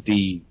lot of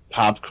the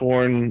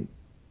popcorn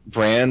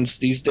brands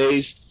these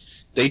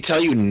days, they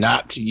tell you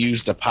not to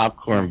use the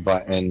popcorn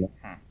button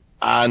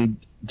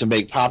to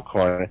make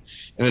popcorn.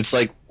 And it's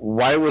like,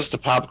 why was the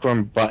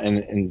popcorn button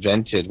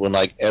invented when,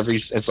 like,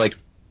 it's like,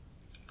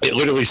 it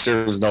literally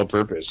serves no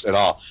purpose at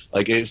all.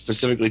 Like, it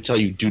specifically tell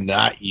you do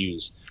not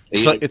use.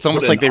 It's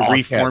almost like they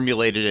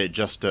reformulated it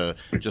just to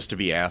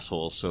be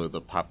assholes, so the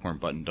popcorn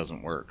button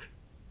doesn't work.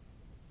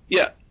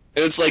 Yeah,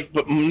 and it's like,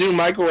 but new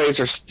microwaves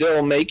are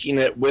still making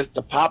it with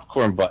the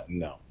popcorn button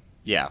now.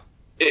 Yeah,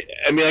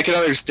 I mean, I can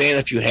understand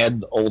if you had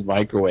the old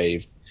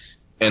microwave,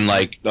 and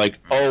like, oh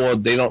well,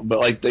 they don't, but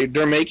like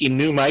they're making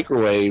new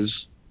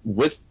microwaves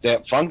with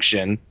that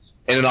function,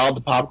 and then all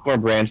the popcorn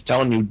brands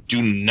telling you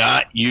do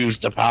not use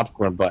the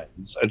popcorn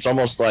buttons. It's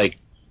almost like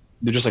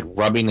they're just like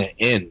rubbing it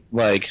in,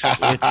 like,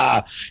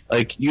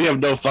 like you have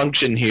no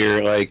function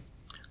here. Like,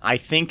 I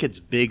think it's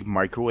Big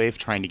Microwave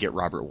trying to get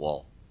Robert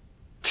Wall.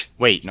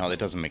 Wait, no, that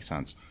doesn't make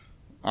sense.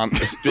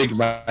 It's Big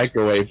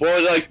Microwave.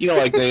 Well, like, you know,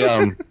 like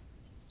they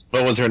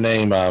what was her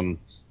name?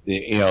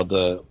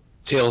 The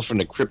Tales from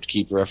the Crypt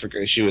Keeper. I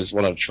forget. She was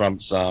one of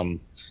Trump's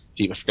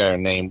people. I forgot her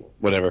name.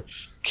 Whatever.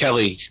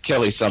 Kelly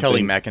something.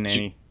 Kelly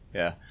McEnany.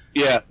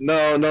 Yeah,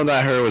 no,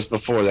 not her. It was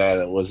before that.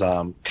 It was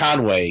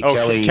Conway. Oh,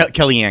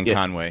 Kellyanne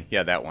Conway.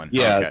 Yeah, that one.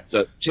 Yeah,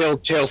 okay. The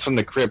Tales from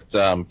the Crypt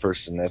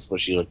person. That's what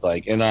she looked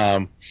like.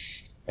 And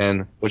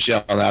which,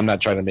 I'm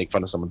not trying to make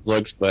fun of someone's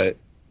looks, but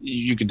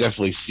you could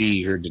definitely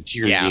see her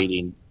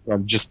deteriorating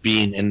from just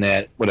being in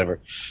that whatever.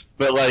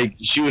 But like,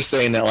 she was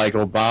saying that like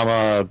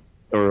Obama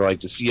or like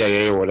the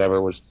CIA or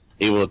whatever was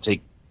able to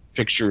take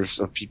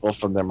pictures of people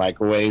from their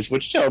microwaves,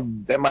 which,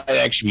 that might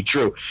actually be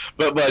true,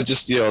 but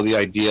just, the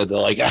idea that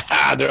like,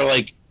 they're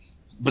like,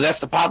 but that's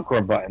the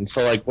popcorn button.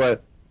 So like,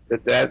 what?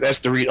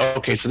 That's the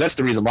okay. So that's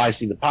the reason why I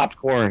see the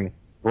popcorn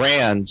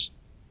brands.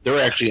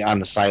 They're actually on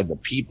the side of the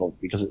people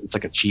because it's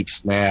like a cheap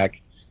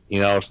snack,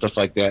 stuff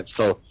like that.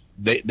 So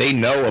they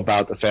know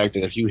about the fact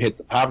that if you hit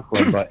the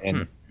popcorn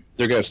button,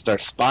 they're going to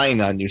start spying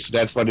on you. So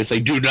that's why they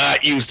say, do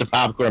not use the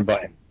popcorn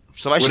button.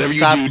 So I should Whatever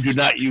stop. you do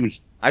not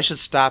use. I should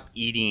stop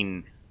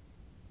eating.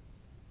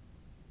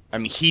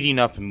 I'm heating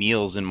up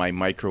meals in my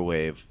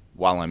microwave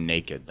while I'm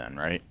naked. Then,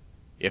 right?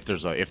 If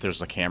there's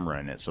a camera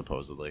in it,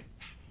 supposedly.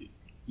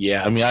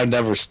 Yeah, I mean, I've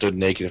never stood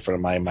naked in front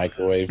of my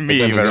microwave.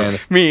 Me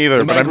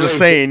either. But I'm just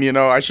saying,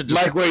 I should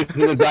just microwave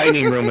in the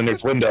dining room and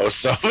its windows.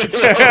 So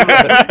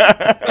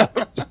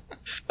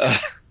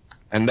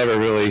I never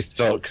really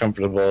felt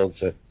comfortable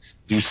to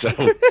do so.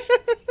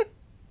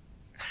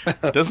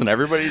 Doesn't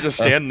everybody just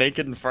stand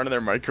naked in front of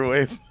their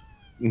microwave?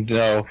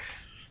 No,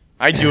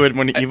 I do it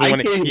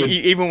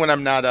even when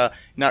I'm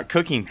not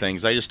cooking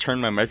things. I just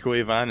turn my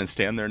microwave on and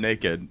stand there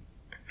naked,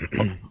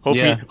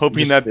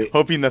 hoping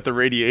that the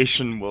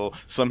radiation will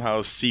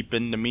somehow seep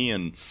into me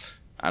and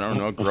I don't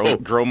know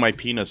grow my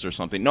penis or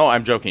something. No,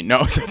 I'm joking.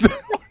 No.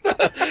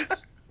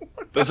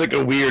 That's like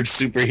a weird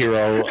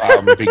superhero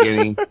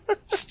beginning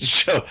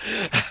show.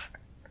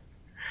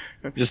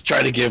 Just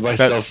try to give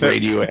myself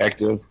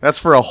radioactive. That's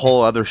for a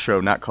whole other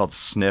show, not called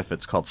Sniff.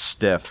 It's called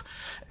Stiff.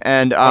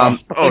 And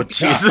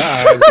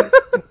Jesus,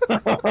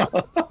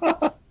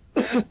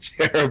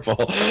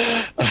 terrible.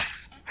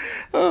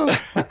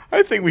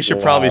 I think we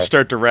should probably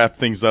start to wrap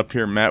things up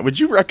here, Matt. Would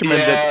you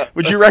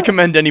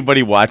recommend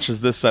anybody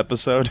watches this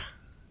episode?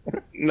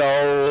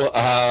 No.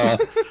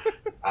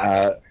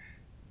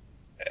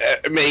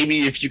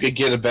 Maybe if you could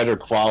get a better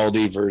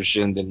quality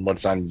version than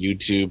what's on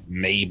YouTube,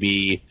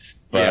 maybe.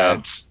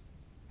 But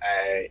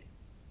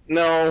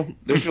no,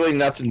 there's really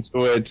nothing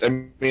to it. I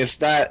mean, it's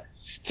not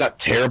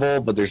terrible,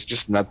 but there's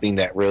just nothing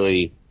that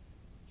really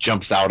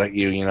jumps out at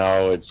you.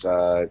 It's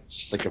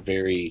just like a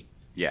very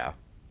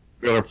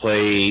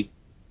boilerplate.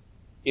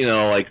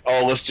 Like,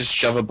 let's just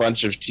shove a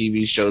bunch of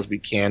TV shows we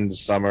can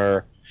this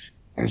summer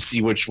and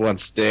see which one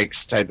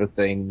sticks, type of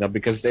thing.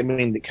 Because I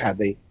mean, God,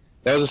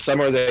 that was a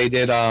summer they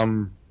did.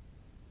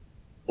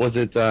 Was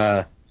it?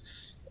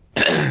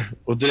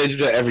 Well, did they do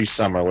that every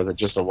summer? Was it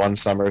just a one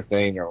summer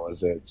thing, or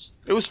was it?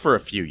 It was for a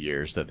few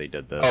years that they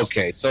did this.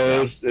 Okay,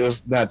 so it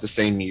was not the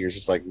same years.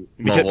 It's like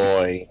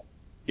Malloy.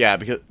 Yeah,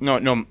 because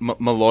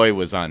Malloy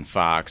was on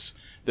Fox.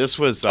 This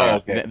was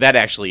that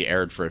actually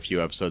aired for a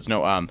few episodes.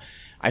 No,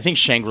 I think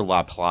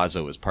Shangri-La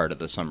Plaza was part of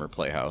the Summer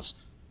Playhouse,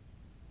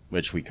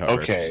 which we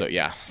covered. Okay,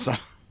 so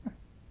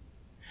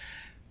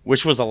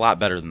which was a lot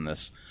better than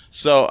this.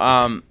 So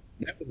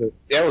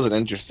that was an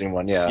interesting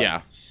one.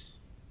 Yeah.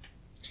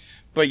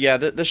 But yeah,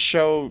 the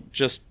show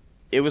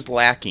it was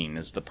lacking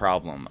is the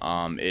problem.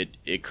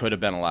 It could have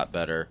been a lot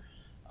better.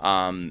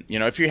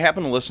 If you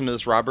happen to listen to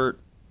this, Robert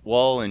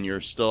Wall, and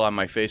you're still on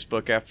my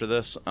Facebook after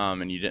this,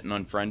 and you didn't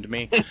unfriend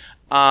me,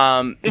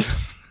 and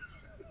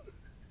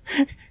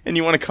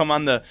you want to come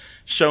on the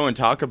show and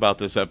talk about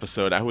this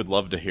episode, I would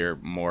love to hear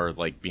more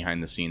like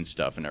behind the scenes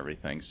stuff and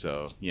everything.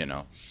 So,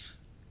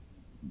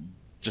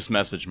 just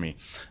message me.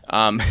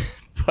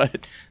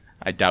 But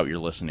I doubt you're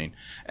listening.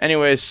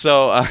 Anyways,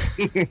 so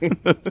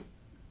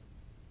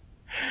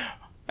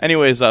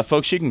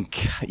folks,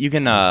 you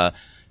can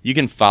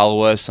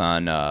follow us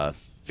on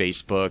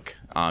Facebook.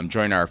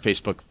 Join our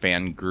Facebook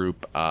fan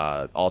group,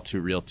 All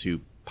Too Real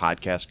 2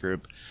 podcast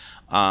group.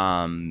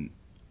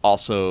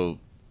 Also,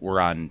 we're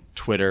on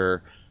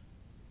Twitter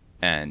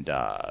and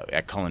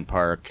at Cullen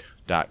Park.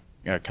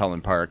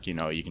 Cullen Park.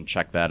 You can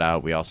check that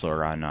out. We also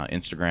are on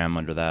Instagram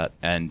under that,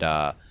 and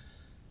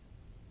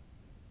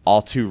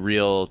All Too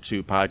Real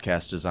 2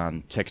 podcast is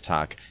on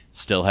TikTok.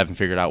 Still haven't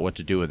figured out what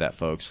to do with that,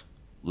 folks.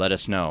 Let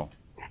us know.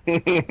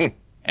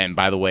 And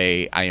by the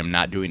way, I am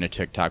not doing a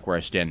TikTok where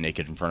I stand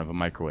naked in front of a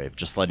microwave.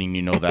 Just letting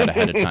you know that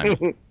ahead of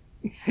time.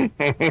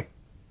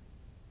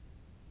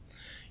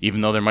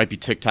 Even though there might be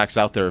TikToks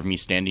out there of me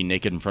standing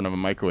naked in front of a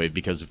microwave,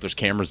 because if there's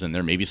cameras in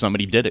there, maybe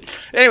somebody did it.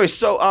 Anyway,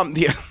 so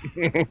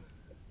the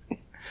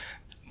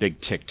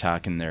big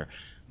TikTok in their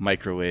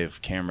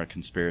microwave camera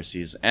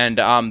conspiracies, and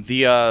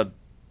the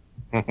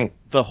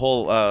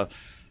whole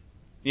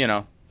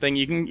thing.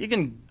 You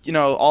can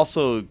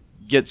also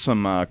get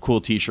some cool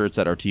T-shirts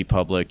at our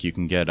TeePublic. You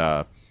can get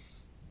help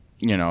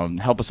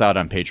us out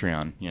on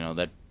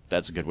Patreon.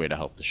 That's a good way to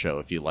help the show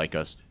if you like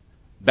us.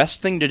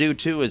 Best thing to do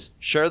too is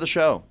share the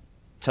show.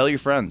 Tell your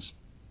friends.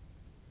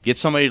 Get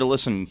somebody to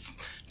listen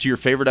to your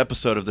favorite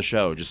episode of the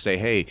show. Just say,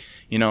 hey,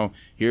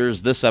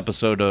 here's this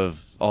episode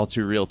of All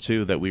Too Real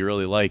 2 that we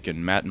really like,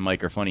 and Matt and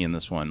Mike are funny in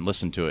this one.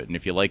 Listen to it. And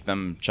if you like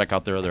them, check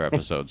out their other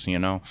episodes.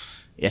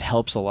 It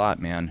helps a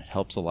lot, man. It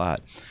helps a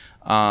lot.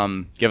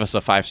 Give us a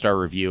 5-star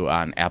review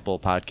on Apple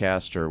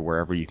Podcast or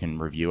wherever you can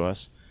review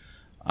us.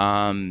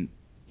 That's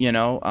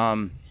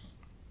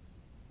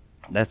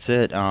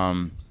it.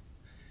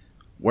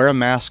 Wear a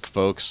mask,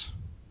 folks.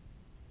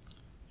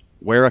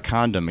 Wear a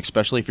condom,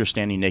 especially if you're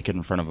standing naked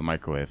in front of a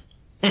microwave.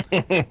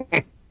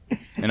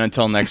 And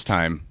until next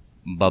time,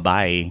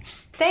 bye-bye.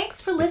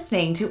 Thanks for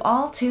listening to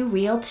All Too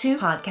Real 2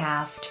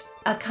 podcast,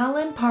 a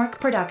Cullen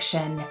Park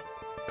production.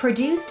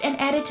 Produced and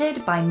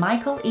edited by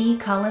Michael E.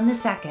 Cullen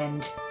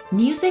II.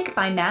 Music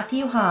by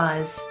Matthew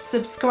Hawes.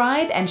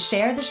 Subscribe and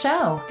share the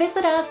show.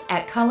 Visit us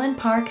at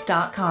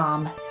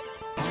cullenpark.com.